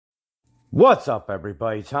What's up,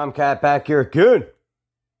 everybody? Tomcat back here again.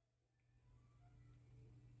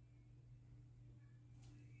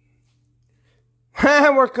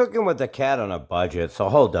 We're cooking with the cat on a budget, so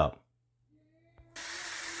hold up.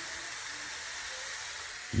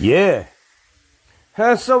 Yeah.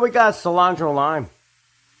 So we got cilantro lime,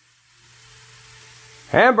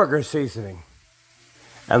 hamburger seasoning,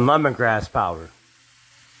 and lemongrass powder.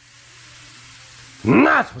 And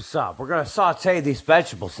that's what's up. We're going to saute these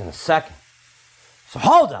vegetables in a second. So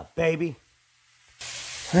hold up, baby.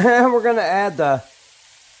 And we're going to add the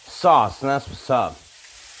sauce, and that's what's up.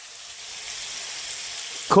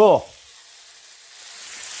 Cool.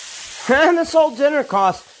 And this whole dinner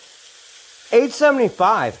cost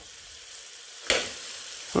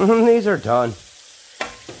 $8.75. These are done.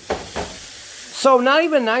 So not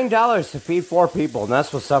even $9 to feed 4 people, and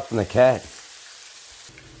that's what's up from the cat.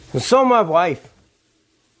 And so my wife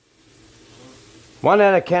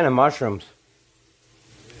wanted a can of mushrooms.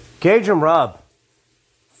 Cajun rub.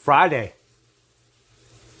 Friday.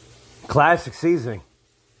 Classic seasoning.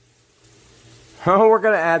 Oh, we're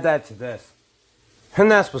going to add that to this. And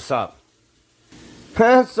that's what's up.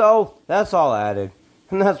 And so, that's all added.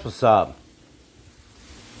 And that's what's up.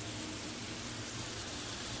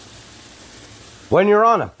 When you're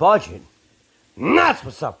on a budget, that's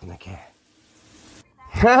what's up in the cat.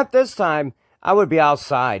 At this time, I would be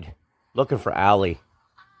outside looking for Allie.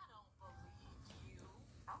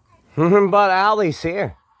 But Allie's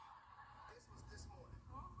here.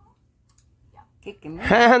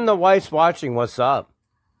 And the wife's watching What's Up.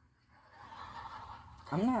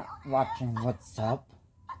 I'm not watching What's Up.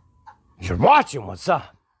 You're watching What's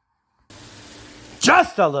Up.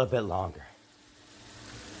 Just a little bit longer.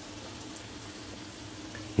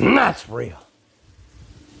 And that's real.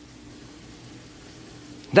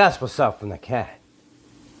 That's what's up from the cat.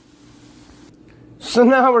 So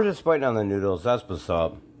now we're just waiting on the noodles. That's what's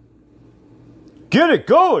up. Get it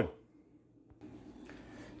going.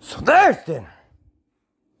 So there's dinner.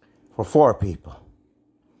 For 4 people.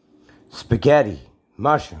 Spaghetti,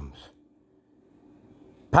 mushrooms,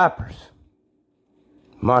 peppers,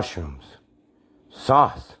 mushrooms,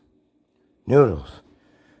 sauce, noodles.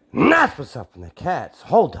 And that's what's up in the cats.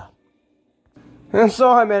 Hold up. And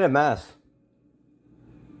so I made a mess.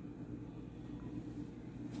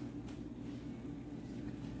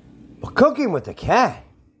 But cooking with the cat.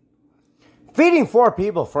 Feeding 4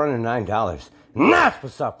 people for under $9. And that's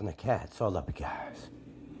what's up in the cat. So I love you guys.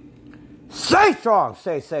 Stay strong.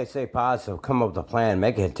 Stay positive. Come up with a plan.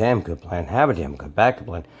 Make it a damn good plan. Have a damn good backup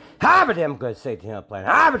plan. Have a damn good safety net plan.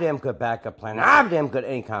 Have a damn good backup plan. Have a damn good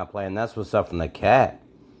income plan. That's what's up from the cat.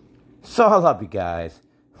 So I love you guys.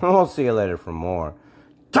 We'll see you later for more.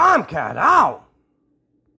 Tomcat out.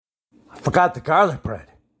 I forgot the garlic bread.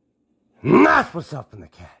 And that's what's up in the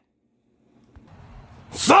cat.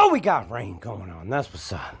 So we got rain going on. That's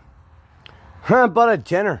what's up. But a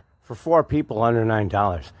dinner for 4 people under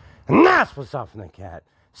 $9. And that's what's up from the cat.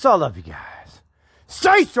 So I love you guys.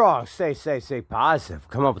 Stay strong. Stay positive.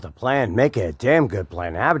 Come up with a plan. Make it a damn good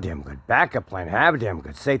plan. Have a damn good backup plan. Have a damn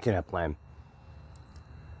good safety net plan.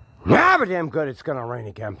 Have a damn good it's gonna rain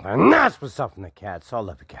again plan. And that's what's up from the cat. So I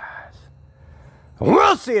love you guys.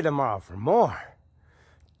 We'll see you tomorrow for more.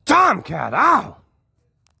 Tomcat out.